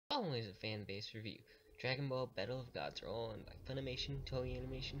following is a fan-based review. Dragon Ball Battle of Gods are all owned by Funimation, Toei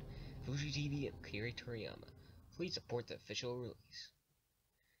Animation, Fuji TV, and Akira Toriyama. Please support the official release.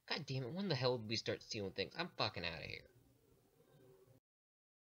 God damn it, when the hell did we start stealing things? I'm fucking out of here.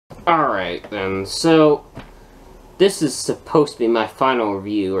 Alright then, so this is supposed to be my final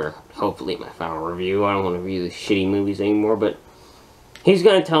review, or hopefully my final review. I don't want to review these shitty movies anymore, but he's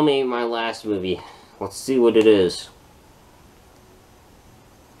gonna tell me my last movie. Let's see what it is.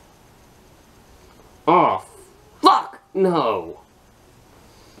 Oh, fuck! No!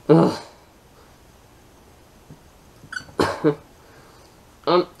 Ugh.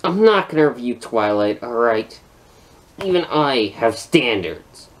 I'm not gonna review Twilight, alright? Even I have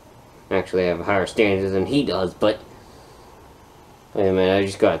standards. Actually, I have higher standards than he does, but... Wait a minute, I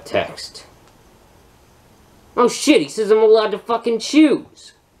just got a text. Oh shit, he says I'm allowed to fucking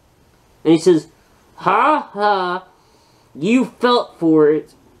choose! And he says, ha ha, you felt for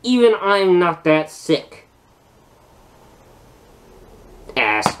it, even I'm not that sick.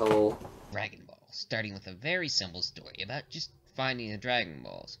 Asshole. Dragon Ball, starting with a very simple story about just finding the Dragon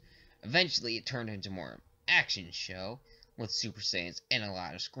Balls. Eventually, it turned into more action show with Super Saiyans and a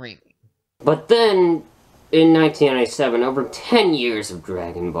lot of screaming. But then, in 1997, over 10 years of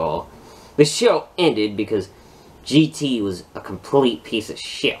Dragon Ball, the show ended because GT was a complete piece of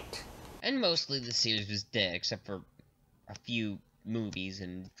shit. And mostly the series was dead, except for a few movies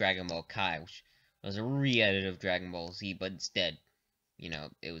and Dragon Ball Kai, which was a re-edit of Dragon Ball Z, but instead, you know,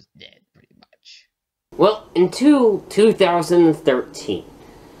 it was dead, pretty much. Well, until 2013,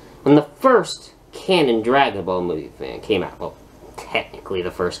 when the first canon Dragon Ball movie came out, well, technically the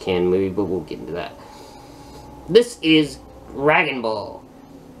first canon movie, but we'll get into that. This is Dragon Ball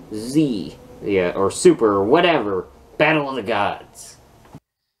Z, yeah, or Super, or whatever, Battle of the Gods.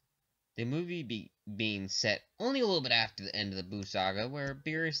 The movie being set only a little bit after the end of the Buu saga, where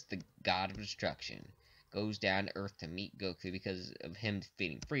Beerus, the god of destruction, goes down to Earth to meet Goku because of him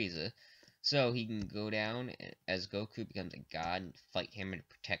defeating Frieza, so he can go down as Goku becomes a god and fight him and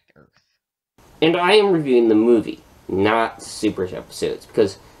protect Earth. And I am reviewing the movie, not Super episodes,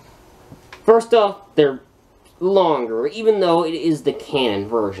 because first off, they're longer, even though it is the canon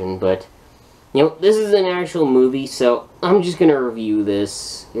version, but, you know, this is an actual movie, so I'm just gonna review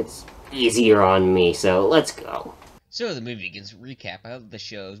this. It's easier on me, so let's go. So the movie begins a recap of the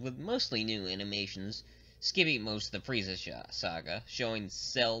shows with mostly new animations, skipping most of the Frieza saga, showing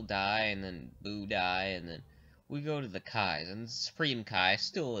Cell die, and then Buu die, and then we go to the Kais, and the Supreme Kai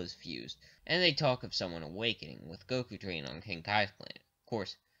still is fused, and they talk of someone awakening, with Goku training on King Kai's planet. Of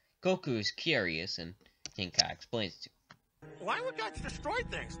course, Goku is curious, and King Kai explains to him. Why would gods destroy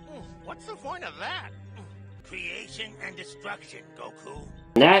things? What's the point of that? Creation and destruction, Goku.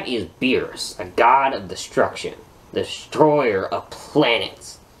 And that is Beerus, a god of destruction, destroyer of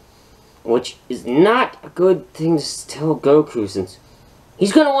planets. Which is not a good thing to tell Goku, since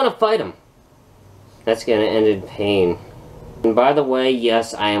he's gonna want to fight him. That's gonna end in pain. And by the way,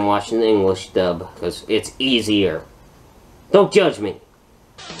 yes, I am watching the English dub, because it's easier. Don't judge me.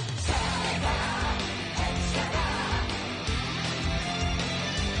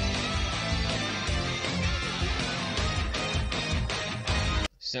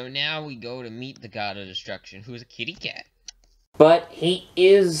 So now we go to meet the god of destruction, who is a kitty cat. But he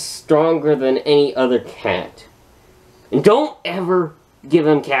is stronger than any other cat. And don't ever give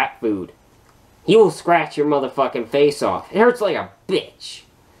him cat food. He will scratch your motherfucking face off. It hurts like a bitch.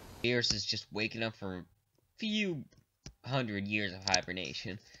 Beerus is just waking up from a few hundred years of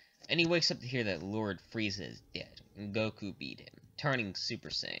hibernation, and he wakes up to hear that Lord Frieza is dead, and Goku beat him, turning Super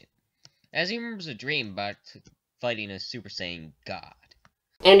Saiyan, as he remembers a dream about fighting a Super Saiyan god.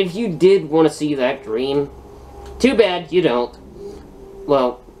 And if you did want to see that dream, too bad you don't.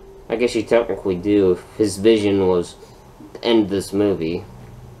 Well, I guess you technically do if his vision was to end this movie.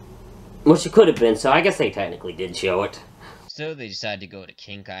 Which it could have been, so I guess they technically did show it. So they decide to go to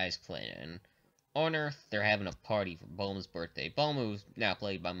King Kai's planet, and on Earth, they're having a party for Bulma's birthday. Bulma is now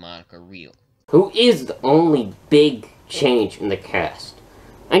played by Monica Rial, who is the only big change in the cast.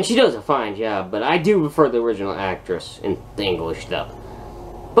 And she does a fine job, but I do prefer the original actress in the English dub.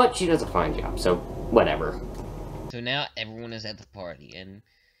 But she does a fine job, so whatever. So now everyone is at the party, and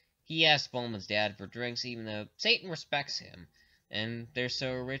he asks Bulma's dad for drinks, even though Satan respects him, and they're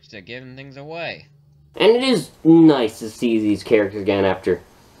so rich they're giving things away. And it is nice to see these characters again after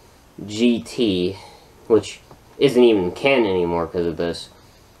GT, which isn't even canon anymore because of this,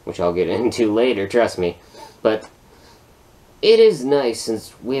 which I'll get into later, trust me. But it is nice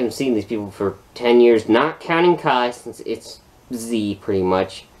since we haven't seen these people for 10 years, not counting Kai, since it's Z, pretty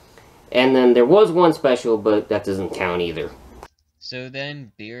much. And then there was one special, but that doesn't count either. So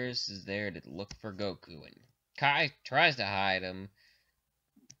then Beerus is there to look for Goku, and Kai tries to hide him,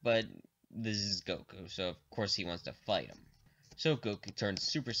 but this is Goku, so of course he wants to fight him. So Goku turns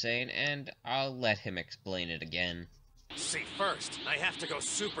Super Saiyan, and I'll let him explain it again. See, first, I have to go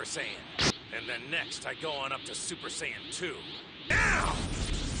Super Saiyan. And then next, I go on up to Super Saiyan 2. Now!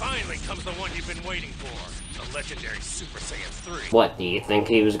 Finally comes the one you've been waiting for. The legendary Super Saiyan 3. What, do you think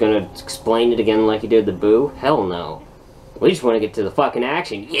he was gonna explain it again like he did the Boo? Hell no. We just want to get to the fucking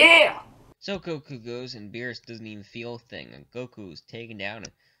action. Yeah! So Goku goes, and Beerus doesn't even feel a thing, and Goku is taken down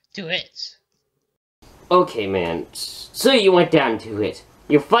in 2 hits. Okay, man. So you went down in 2 hits.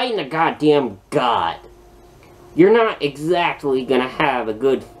 You're fighting a goddamn god. You're not exactly gonna have a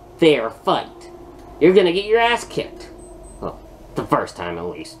good, fair fight. You're gonna get your ass kicked. Well, the first time at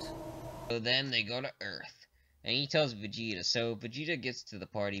least. So then they go to Earth, and he tells Vegeta, so Vegeta gets to the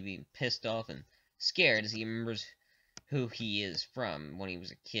party being pissed off and scared as he remembers who he is from when he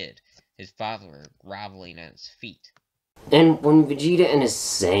was a kid. His father groveling at his feet. And when Vegeta in his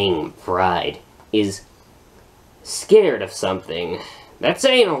same pride is scared of something, that's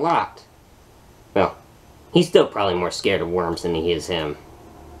saying a lot. Well, he's still probably more scared of worms than he is him.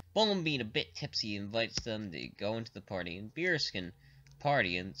 Bulma, being a bit tipsy, invites them to go into the party, and Beerus can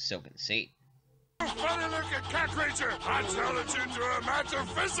party, and so can Satan. Funny looking cat creature! I challenge you to a match of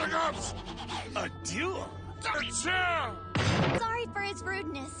fisticuffs! A duel? Sorry for his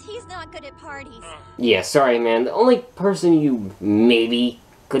rudeness. He's not good at parties. Yeah, sorry, man. The only person you maybe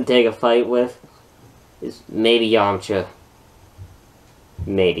could take a fight with is maybe Yamcha.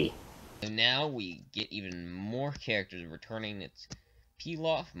 Maybe. And now we get even more characters returning. It's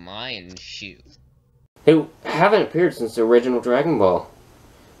Pilaf, Mai, and Shu. Who haven't appeared since the original Dragon Ball.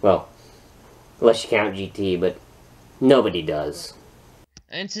 Well, unless you count GT, but nobody does.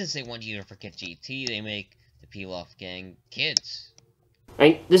 And since they want you to forget GT, they make the Pilaf gang kids.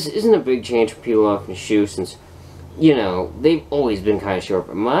 This isn't a big change for Pilaf and Shu since, you know, they've always been kind of short.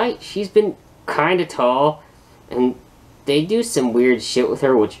 But Mai, she's been kind of tall, and they do some weird shit with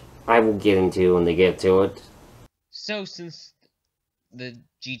her, which I will get into when they get to it. So since the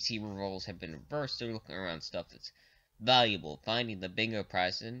GT roles have been reversed, they're looking around stuff that's valuable, finding the bingo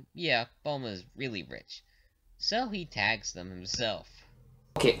prize, and yeah, Bulma is really rich. So he tags them himself.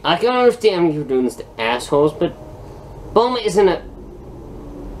 Okay, I can understand you're doing this to assholes, but Bulma isn't a...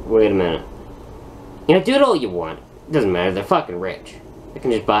 Wait a minute. You know, do it all you want. It doesn't matter, they're fucking rich. They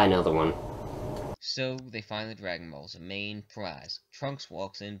can just buy another one. So they find the Dragon Balls, a main prize. Trunks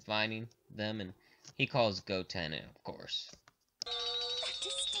walks in, finding them, and he calls Goten in, of course. That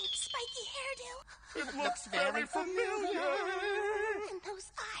distinct spiky hairdo. It looks very familiar! And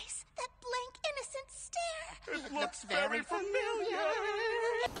those eyes. That blank, innocent stare. It looks very familiar!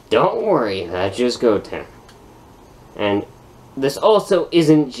 Don't worry, that's just Goten. And this also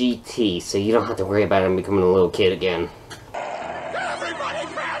isn't GT, so you don't have to worry about him becoming a little kid again. Everybody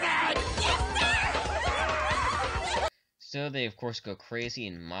grab it! So they of course go crazy,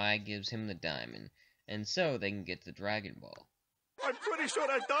 and Mai gives him the diamond, and so they can get the Dragon Ball. I'm pretty sure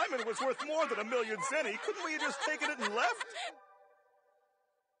that diamond was worth more than 1,000,000 zenny. Couldn't we have just taken it and left?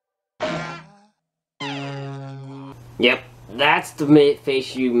 Yep, that's the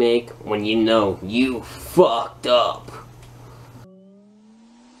face you make when you know you fucked up.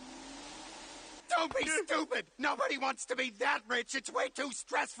 Don't be stupid! Nobody wants to be that rich. It's way too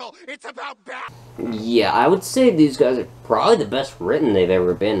stressful. It's about bad. Yeah, I would say these guys are probably the best written they've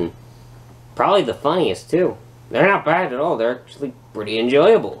ever been. Probably the funniest, too. They're not bad at all. They're actually pretty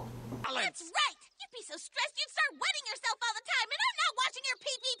enjoyable. That's right. You'd be so stressed you'd start wetting yourself all the time, and I'm not washing your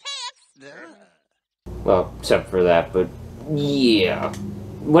pee-pee pants. Well, except for that, but yeah.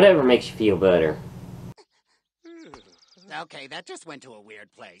 Whatever makes you feel better. Okay, that just went to a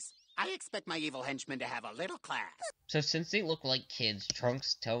weird place. I expect my evil henchmen to have a little class. So since they look like kids,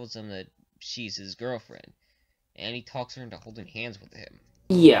 Trunks tells them that she's his girlfriend, and he talks her into holding hands with him.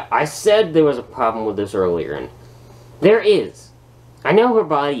 Yeah, I said there was a problem with this earlier, and there is. I know her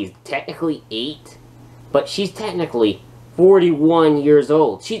body is technically 8, but she's technically 41 years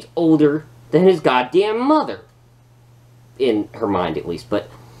old. She's older than his goddamn mother. In her mind, at least, but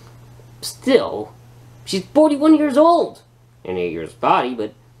still, she's 41 years old. In 8 years body,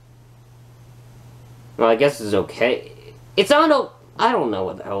 but... Well, I guess it's okay. It's on I don't know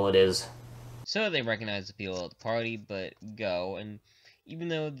what the hell it is. So they recognize the people at the party, but go, and even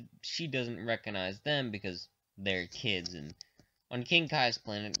though she doesn't recognize them because they're kids, and on King Kai's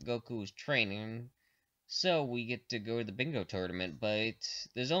planet, Goku is training, so we get to go to the bingo tournament, but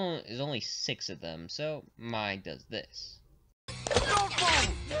there's only 6 of them, so Mai does this. Don't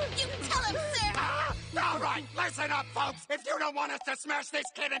move! You tell him, sir. All right, on! Listen up, folks! If you don't want us to smash this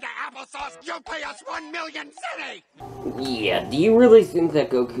kid into applesauce, you'll pay us 1 million city! Yeah, do you really think that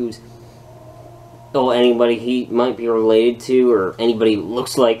Goku's... or anybody he might be related to, or anybody who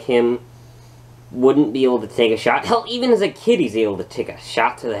looks like him, wouldn't be able to take a shot? Hell, even as a kid he's able to take a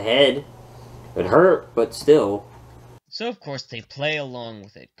shot to the head. It hurt, but still. So of course they play along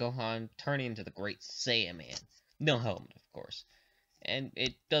with it, Gohan turning into the Great Saiyaman. No helmet, of course. And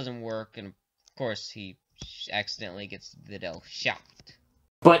it doesn't work, and of course he accidentally gets Videl shocked.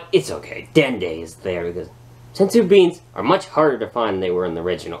 But it's okay, Dende is there, because senzu beans are much harder to find than they were in the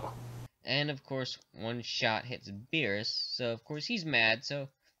original. And of course, one shot hits Beerus, so of course he's mad, so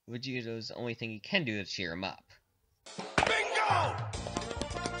Vegeto's the only thing he can do to cheer him up. Bingo!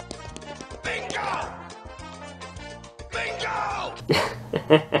 Bingo! Bingo!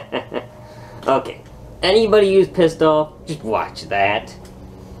 Okay, anybody who's pissed off, just watch that.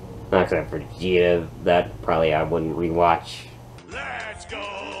 Except for Vegeta, that probably I wouldn't rewatch. Let's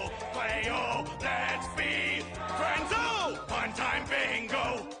go! Play-o! Let's be friends-o! One-time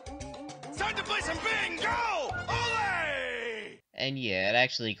bingo! It's time to play some bingo! Ole! And yeah, it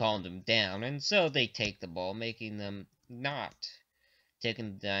actually calmed him down, and so they take the ball, making them not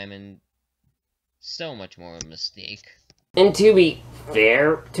taking the diamond so much more of a mistake. And to be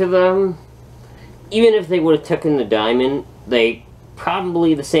fair to them, even if they would have taken the diamond, they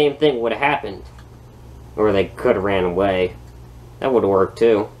probably the same thing would have happened. Or they could have ran away. That would have worked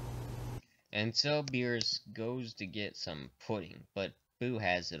too. And so Beerus goes to get some pudding, but Boo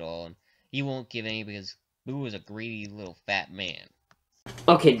has it all, and he won't give any because Boo is a greedy little fat man.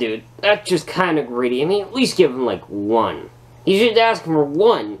 Okay, dude, that's just kind of greedy. I mean, at least give him like one. You should ask him for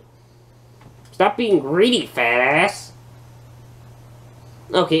one. Stop being greedy, fat ass.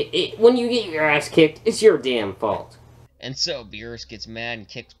 Okay, when you get your ass kicked, it's your damn fault. And so Beerus gets mad and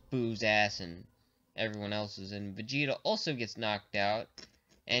kicks Boo's ass and everyone else's, and Vegeta also gets knocked out,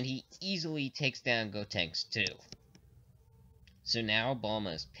 and he easily takes down Gotenks too. So now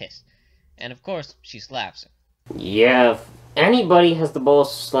Bulma is pissed, and of course she slaps him. Yeah, if anybody has the balls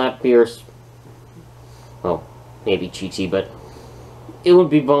to slap Beerus, well, maybe Chi-Chi, but it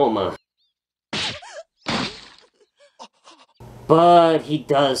would be Bulma. But he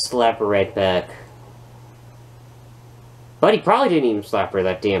does slap her right back. But he probably didn't even slap her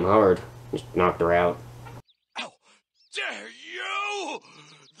that damn hard. Just knocked her out. How dare you!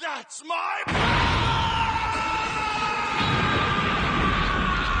 That's my...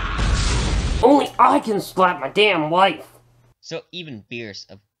 Only I can slap my damn wife! So even Beerus,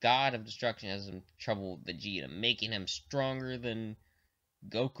 a god of destruction, has some trouble with Vegeta, making him stronger than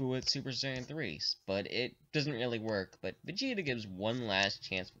Goku at Super Saiyan 3. But it doesn't really work, but Vegeta gives one last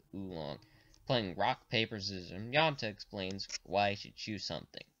chance with Oolong, playing rock, paper, scissors, and Yamcha explains why he should choose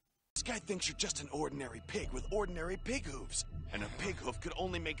something. This guy thinks you're just an ordinary pig with ordinary pig hooves. And a pig hoof could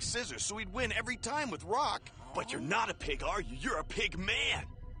only make scissors, so he'd win every time with rock. But you're not a pig, are you? You're a pig man!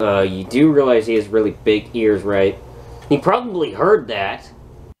 You do realize he has really big ears, right? He probably heard that.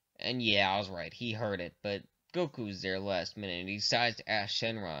 And yeah, I was right, he heard it, but Goku's there last minute, and he decides to ask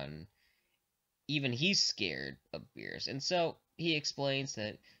Shenron. Even he's scared of Beerus, and so he explains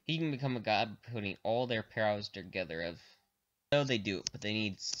that he can become a god by putting all their powers together. So they do it, but they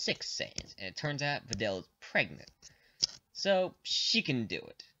need 6 Saiyans, and it turns out Videl is pregnant. So she can do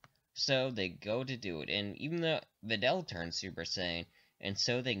it. So they go to do it, and even though Videl turns Super Saiyan, and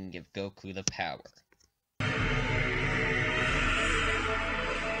so they can give Goku the power.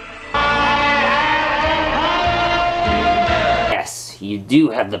 Yes, you do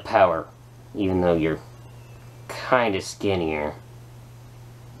have the power, even though you're kinda skinnier.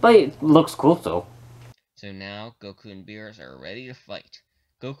 But it looks cool, though. So now, Goku and Beerus are ready to fight.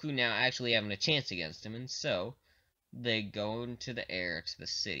 Goku now actually having a chance against him, and so they go into the air to the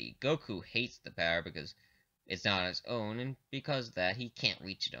city. Goku hates the power because it's not his own, and because of that, he can't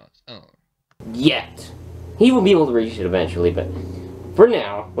reach it on his own. Yet. He will be able to reach it eventually, but for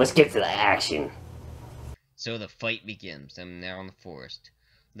now, let's get to the action. So the fight begins, them now in the forest,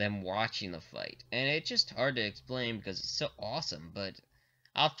 them watching the fight, and it's just hard to explain because it's so awesome, but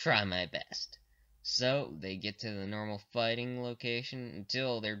I'll try my best. So they get to the normal fighting location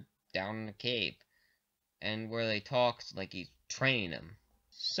until they're down in a cave, and where they talk like he's training them.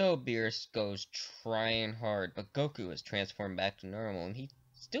 So Beerus goes trying hard, but Goku is transformed back to normal, and he's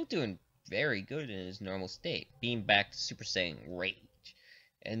still doing very good in his normal state, being back to Super Saiyan Rage.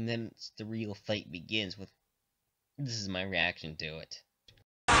 And then the real fight begins with... This is my reaction to it.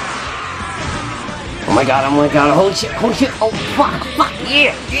 Oh my god, holy shit, oh fuck,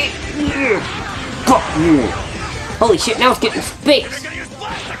 yeah, fuck yeah. Holy shit, now it's getting space.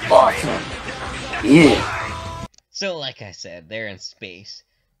 Awesome. Yeah. So, like I said, they're in space.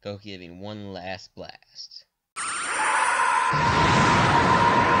 Goku giving one last blast.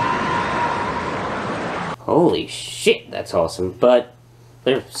 Holy shit, that's awesome. But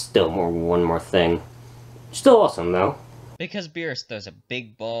there's still one more thing. Still awesome, though. Because Beerus throws a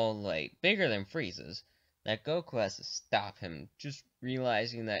big ball, like, bigger than Frieza's, that Goku has to stop him, just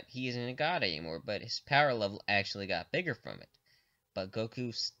realizing that he isn't a god anymore, but his power level actually got bigger from it. But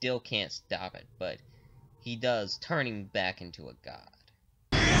Goku still can't stop it, but he does, turning back into a god.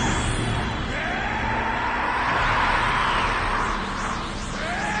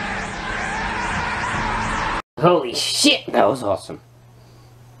 Holy shit, that was awesome.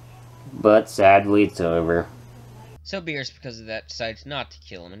 But sadly, it's over. So Beerus, because of that, decides not to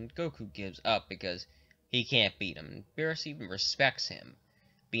kill him, and Goku gives up because he can't beat him. And Beerus even respects him,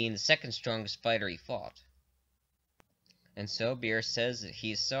 being the second strongest fighter he fought. And so Beerus says that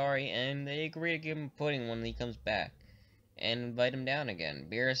he's sorry, and they agree to give him pudding when he comes back, and invite him down again.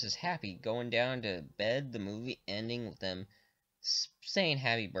 Beerus is happy, going down to bed, the movie ending with them saying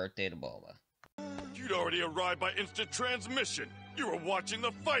happy birthday to Bulma. You'd already arrived by instant transmission. You were watching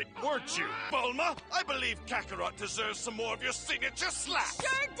the fight, weren't you? Bulma, I believe Kakarot deserves some more of your signature slaps.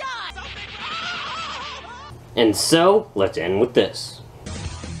 Sure does! And so, let's end with this.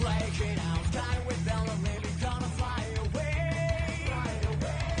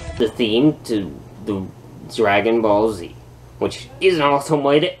 The theme to the Dragon Ball Z, which is an awesome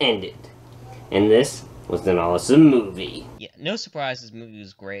way to end it. And this was an awesome movie. Yeah, no surprise, this movie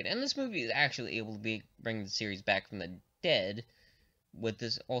was great, and this movie is actually able to bring the series back from the dead, with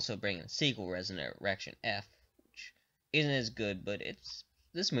this also bringing a sequel, Resurrection F, which isn't as good, but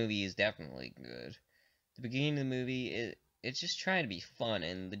this movie is definitely good. The beginning of the movie, it's just trying to be fun,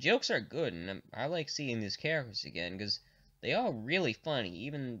 and the jokes are good, and I like seeing these characters again, because they are really funny.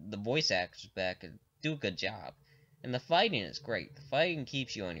 Even the voice actors back do a good job. And the fighting is great. The fighting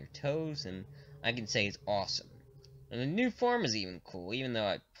keeps you on your toes, and I can say it's awesome. And the new form is even cool, even though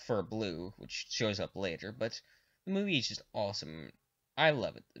I prefer blue, which shows up later, but the movie is just awesome. I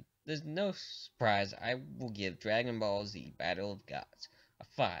love it. There's no surprise, I will give Dragon Ball Z Battle of Gods a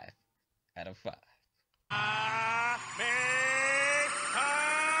 5 out of 5.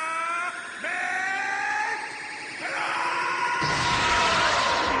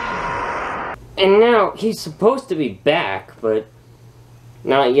 And now, he's supposed to be back, but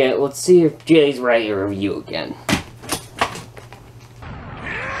not yet. Let's see if Jay's writing a review again.